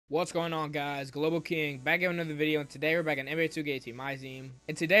What's going on, guys? Global King back in another video, and today we're back on NBA 2K18 Myteam.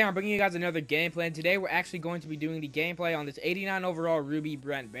 And today I'm bringing you guys another gameplay, and today we're actually going to be doing the gameplay on this 89 overall Ruby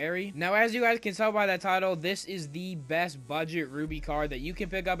Brent Berry. Now, as you guys can tell by that title, this is the best budget Ruby card that you can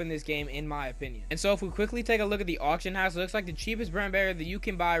pick up in this game, in my opinion. And so if we quickly take a look at the auction house, it looks like the cheapest Brent Berry that you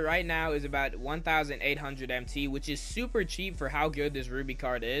can buy right now is about 1,800 MT, which is super cheap for how good this Ruby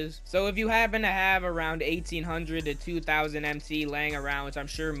card is. So if you happen to have around 1,800 to 2,000 MT laying around, which I'm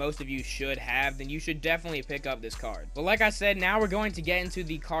sure most of you should have, then you should definitely pick up this card. But like I said, now we're going to get into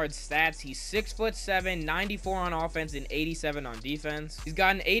the card's stats. He's 6'7", 94 on offense and 87 on defense. He's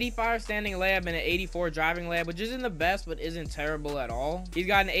got an 85 standing layup and an 84 driving layup, which isn't the best but isn't terrible at all. He's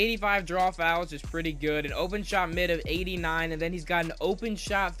got an 85 draw foul, which is pretty good, an open shot mid of 89, and then he's got an open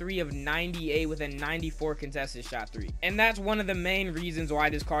shot 3 of 98 with a 94 contested shot 3. And that's one of the main reasons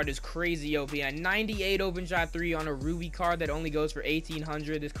why this card is crazy OP. A 98 open shot 3 on a Ruby card that only goes for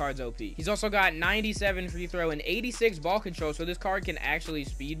 1,800. This card's OP. He's also got 97 free throw and 86 ball control, so this card can actually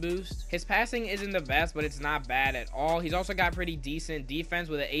speed boost. His passing isn't the best, but it's not bad at all. He's also got pretty decent defense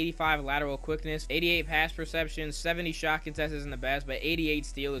with an 85 lateral quickness, 88 pass perception, 70 shot contest isn't the best, but 88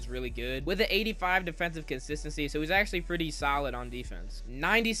 steal is really good, with an 85 defensive consistency, so he's actually pretty solid on defense.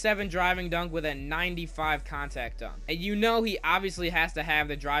 97 driving dunk with a 95 contact dunk. And you know he obviously has to have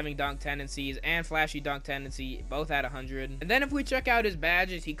the driving dunk tendencies and flashy dunk tendency, both at 100. And then if we check out his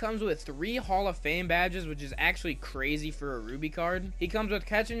badges, he comes with 3 Hall of Fame badges, which is actually crazy for a Ruby card. He comes with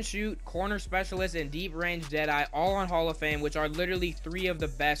catch and shoot, corner specialist, and deep range deadeye, all on Hall of Fame, which are literally 3 of the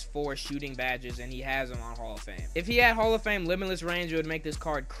best 4 shooting badges, and he has them on Hall of Fame. If he had Hall of Fame limitless range, it would make this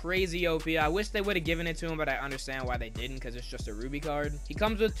card crazy OP. I wish they would have given it to him, but I understand why they didn't, because it's just a Ruby card. He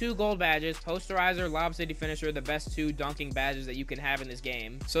comes with 2 gold badges, posterizer, lob city finisher, the best 2 dunking badges that you can have in this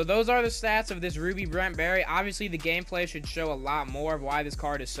game. So those are the stats of this Ruby Brent Berry. Obviously the gameplay should show a lot more of why this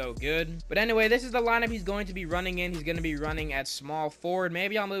card is so good. But anyway, this is the lineup he's going to be running in. He's going to be running at small forward.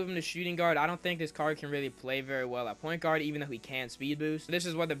 Maybe I'll move him to shooting guard. I don't think this card can really play very well at point guard, even though he can speed boost. This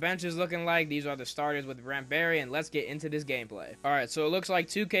is what the bench is looking like. These are the starters with Brent Berry, and let's get into this gameplay. Alright, so it looks like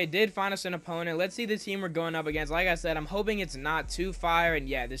 2K did find us an opponent. Let's see the team we're going up against. Like I said, I'm hoping it's not too fire, and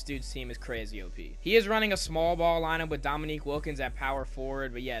yeah, this dude's team is crazy OP. He is running a small ball lineup with Dominique Wilkins at power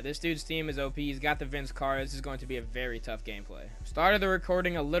forward, but yeah, this dude's team is OP. He's got the Vince Carter. This is going to be a very tough gameplay. Started the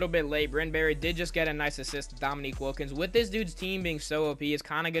recording a little bit late. Brent Berry did just get a nice assist to Dominique Wilkins. With this dude's team being so OP, it's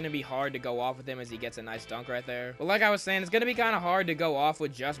kind of going to be hard to go off with him as he gets a nice dunk right there. But like I was saying, it's going to be kind of hard to go off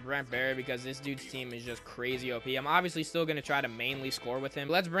with just Brent Berry because this dude's team is just crazy OP. I'm obviously still going to try to mainly score with him.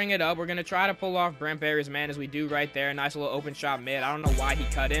 Let's bring it up. We're going to try to pull off Brent Berry's man as we do right there. Nice little open shot mid. I don't know why he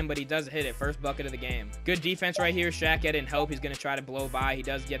cut in, but he does hit it. First bucket of the game. Good defense right here. Shaq getting help. He's going to try to blow by. He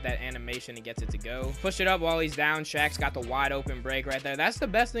does get that animation and gets it to go. Push it up while he's down. Shaq's got the wide open break right there. That's the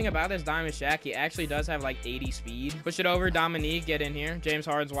best thing about this Diamond Shaq. He actually does have like 80 speed. Push it over. Dominique, get in here. James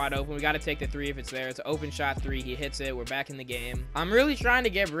Harden's wide open. We got to take the 3 if it's there. It's an open shot 3. He hits it. We're back in the game. I'm really trying to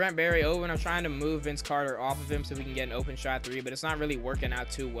get Brent Berry over, and I'm trying to move Vince Carter off of him so we can get an open shot 3, but it's not really working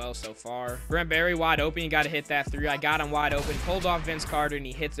out too well so far. Brent Berry wide open. You got to hit that 3. I got him wide open. Pulled off Vince Carter, and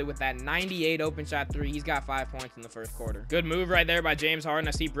he hits it with that 98 open shot 3. He's got 5 points in the first quarter. Good move right there by James Harden.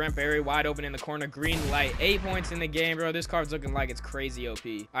 I see Brent Berry wide open in the corner. Green light. 8 points in the game, bro. This card's looking like it's crazy OP.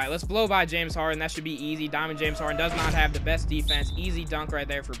 All right, let's blow by James Harden. That should be easy. Diamond James Harden does not have the best defense. Easy dunk right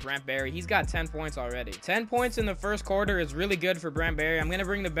there for Brent Berry. He's got 10 points already. 10 points in the first quarter is really good for Brent Berry. I'm going to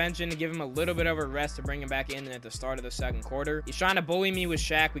bring the bench in to give him a little bit of a rest to bring him back in at the start of the second quarter. He's trying to bully me with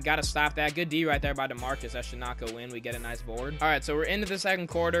Shaq. We got to stop that. Good D right there by DeMarcus. That should not go in. We get a nice board. All right, so we're into the second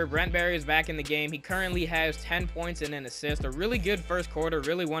quarter. Brent Berry is back in the game. He currently has 10 points and an assist. A really good first quarter.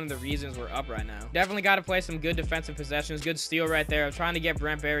 Really one of the reasons we're up right now. Definitely got to play some good defensive possessions. Good steal right there. I'm trying to get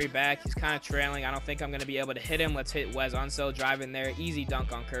Brent Berry back. He's kind of trailing. I don't think I'm going to be able to hit him. Let's hit Wes Unseld driving there. Easy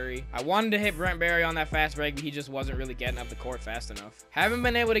dunk on Curry. I wanted to hit Brent Berry on that fast break, but he just wasn't really getting up the court fast enough. Haven't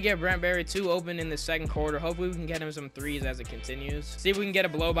been able to get Brent Berry too open in the second quarter. Hopefully we can get him some 3s as it continues. See if we can get a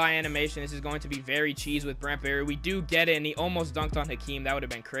blow by animation. This is going to be very cheese with Brent Berry. We do get it, and he almost dunked on Hakeem. That would have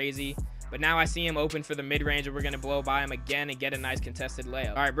been crazy. But now I see him open for the mid-range, and we're going to blow by him again and get a nice contested layup.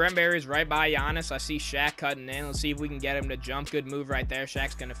 All right, Brent Berry's right by Giannis. I see Shaq cutting in. Let's see if we can get him to jump. Good move right there.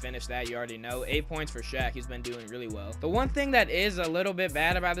 Shaq's going to finish that. You already know. 8 points for Shaq. He's been doing really well. The one thing that is a little bit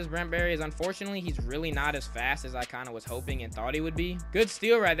bad about this Brent Berry is, unfortunately, he's really not as fast as I kind of was hoping and thought he would be. Good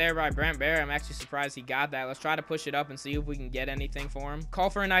steal right there by Brent Berry. I'm actually surprised he got that. Let's try to push it up and see if we can get anything for him. Call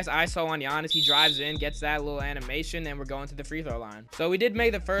for a nice ISO on Giannis. He drives in, gets that little animation, and we're going to the free throw line. So we did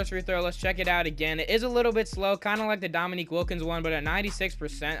make the first free throw. Let's check it out again. It is a little bit slow, kind of like the Dominique Wilkins one, but at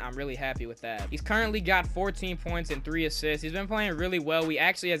 96%, I'm really happy with that. He's currently got 14 points and 3 assists. He's been playing really well. We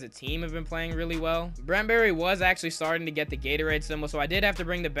actually, as a team, have been playing really well. Brent Berry was actually starting to get the Gatorade symbol, so I did have to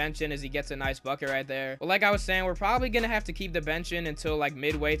bring the bench in as he gets a nice bucket right there. But like I was saying, we're probably going to have to keep the bench in until like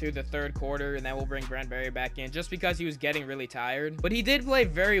midway through the third quarter, and then we'll bring Brent Berry back in just because he was getting really tired. But he did play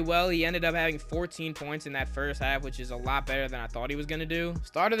very well. He ended up having 14 points in that first half, which is a lot better than I thought he was going to do.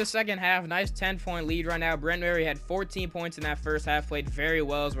 Start of the second half, nice 10-point lead right now. Brent Berry had 14 points in that first half, played very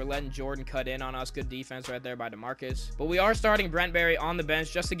well as we're letting Jordan cut in on us. Good defense right there by DeMarcus. But we are starting Brent Berry on the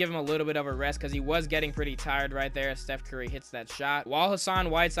bench just to give him a little bit of a rest because he was getting pretty tired right there as Steph Curry hits that shot. While Hassan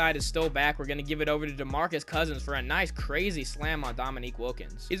Whiteside is still back, we're going to give it over to DeMarcus Cousins for a nice crazy slam on Dominique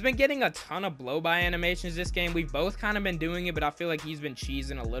Wilkins. He's been getting a ton of blow-by animations this game. We've both kind of been doing it, but I feel like he's been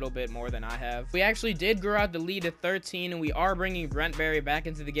cheesing a little bit more than I have. We actually did grow out the lead to 13, and we are bringing Brent Berry back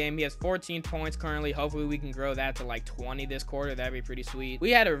into the game. He has 14 points currently. Hopefully we can grow that to like 20 this quarter. That'd be pretty sweet.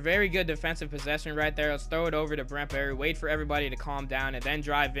 We had a very good defensive possession right there. Let's throw it over to Brent Berry, wait for everybody to calm down, and then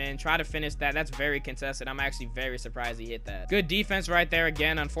drive in, try to finish that. That's very contested. I'm actually very surprised he hit that. Good defense right there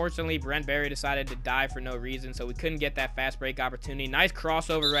again. Unfortunately, Brent Berry decided to dive for no reason, so we couldn't get that fast break opportunity. Nice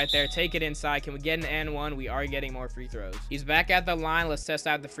crossover right there. Take it inside. Can we get an and one? We are getting more free throws. He's back at the line. Let's test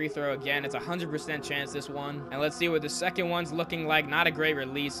out the free throw again. It's a 100% chance this one. And let's see what the second one's looking like. Not a great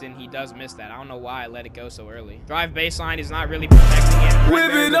release, and he does miss that. I don't know why I let it go so early. Drive baseline is not really protecting it.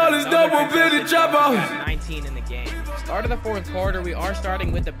 Whipping all his double fitted drop off. 19 in the game. Start of the fourth quarter. We are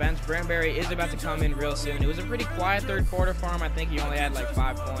starting with the bench. Brent Berry is about to come in real soon. It was a pretty quiet third quarter for him. I think he only had like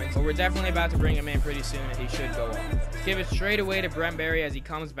 5 points, but we're definitely about to bring him in pretty soon, and he should go off. Let's give it straight away to Brent Berry as he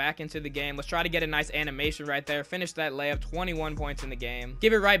comes back into the game. Let's try to get a nice animation right there. Finish that layup. 21 points in the game.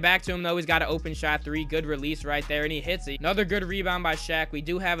 Give it right back to him though. He's got an open shot 3. Good release right there, and he hits it. Another good rebound by Shaq. We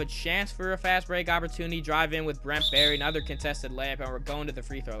do have a chance for a fast break opportunity. Drive in with Brent Berry. Another contested layup, and we're going to the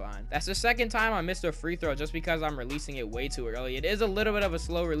free throw line. That's the second time I missed a free throw just because I'm releasing it way too early. It is a little bit of a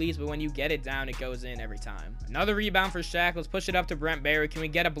slow release, but when you get it down, it goes in every time. Another rebound for Shaq. Let's push it up to Brent Berry. Can we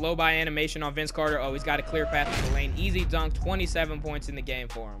get a blow-by animation on Vince Carter? Oh, he's got a clear path to the lane. Easy dunk. 27 points in the game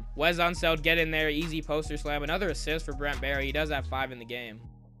for him. Wes Unseld, get in there. Easy poster slam. Another assist for Brent Berry. He does have 5 in the game.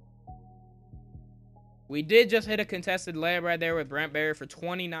 We did just hit a contested layup right there with Brent Berry for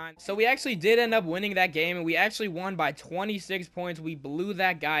 29. So we actually did end up winning that game, and we actually won by 26 points. We blew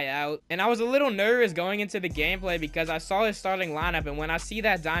that guy out. And I was a little nervous going into the gameplay because I saw his starting lineup, and when I see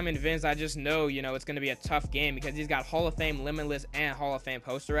that Diamond Vince, I just know, you know, it's going to be a tough game because he's got Hall of Fame Limitless and Hall of Fame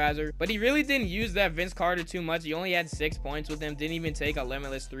Posterizer. But he really didn't use that Vince Carter too much. He only had 6 points with him. Didn't even take a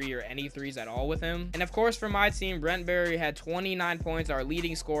Limitless 3 or any 3s at all with him. And of course, for my team, Brent Berry had 29 points, our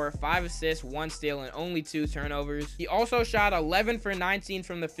leading scorer, 5 assists, 1 steal, and only 2 turnovers. He also shot 11 for 19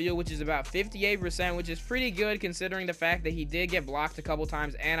 from the field, which is about 58%, which is pretty good considering the fact that he did get blocked a couple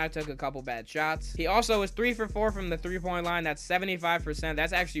times and I took a couple bad shots. He also was 3 for 4 from the 3-point line. That's 75%.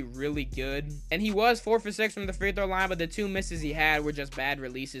 That's actually really good. And he was 4 for 6 from the free throw line, but the 2 misses he had were just bad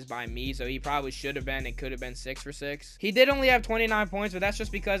releases by me, so he probably should have been and could have been 6 for 6. He did only have 29 points, but that's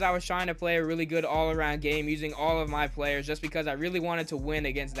just because I was trying to play a really good all-around game using all of my players just because I really wanted to win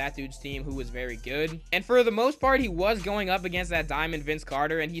against that dude's team who was very good. And for the most part, he was going up against that Diamond Vince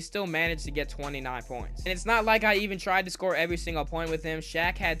Carter, and he still managed to get 29 points. And it's not like I even tried to score every single point with him.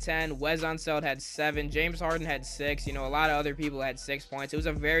 Shaq had 10, Wes Unseld had 7, James Harden had 6, you know, a lot of other people had 6 points. It was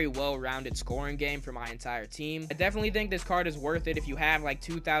a very well-rounded scoring game for my entire team. I definitely think this card is worth it. If you have like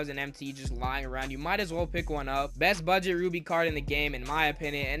 2,000 MT just lying around, you might as well pick one up. Best budget Ruby card in the game, in my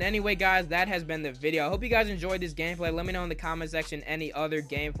opinion. And anyway, guys, that has been the video. I hope you guys enjoyed this gameplay. Let me know in the comment section any other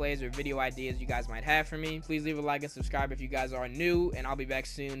gameplays or video ideas you guys might have for me. Please leave a like and subscribe if you guys are new, and I'll be back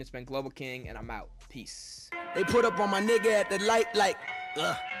soon. It's been Global King, and I'm out. Peace. They put up on my nigga at the light like,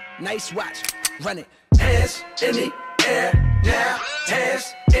 nice watch, run it. Hands in the air now,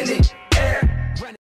 hands in the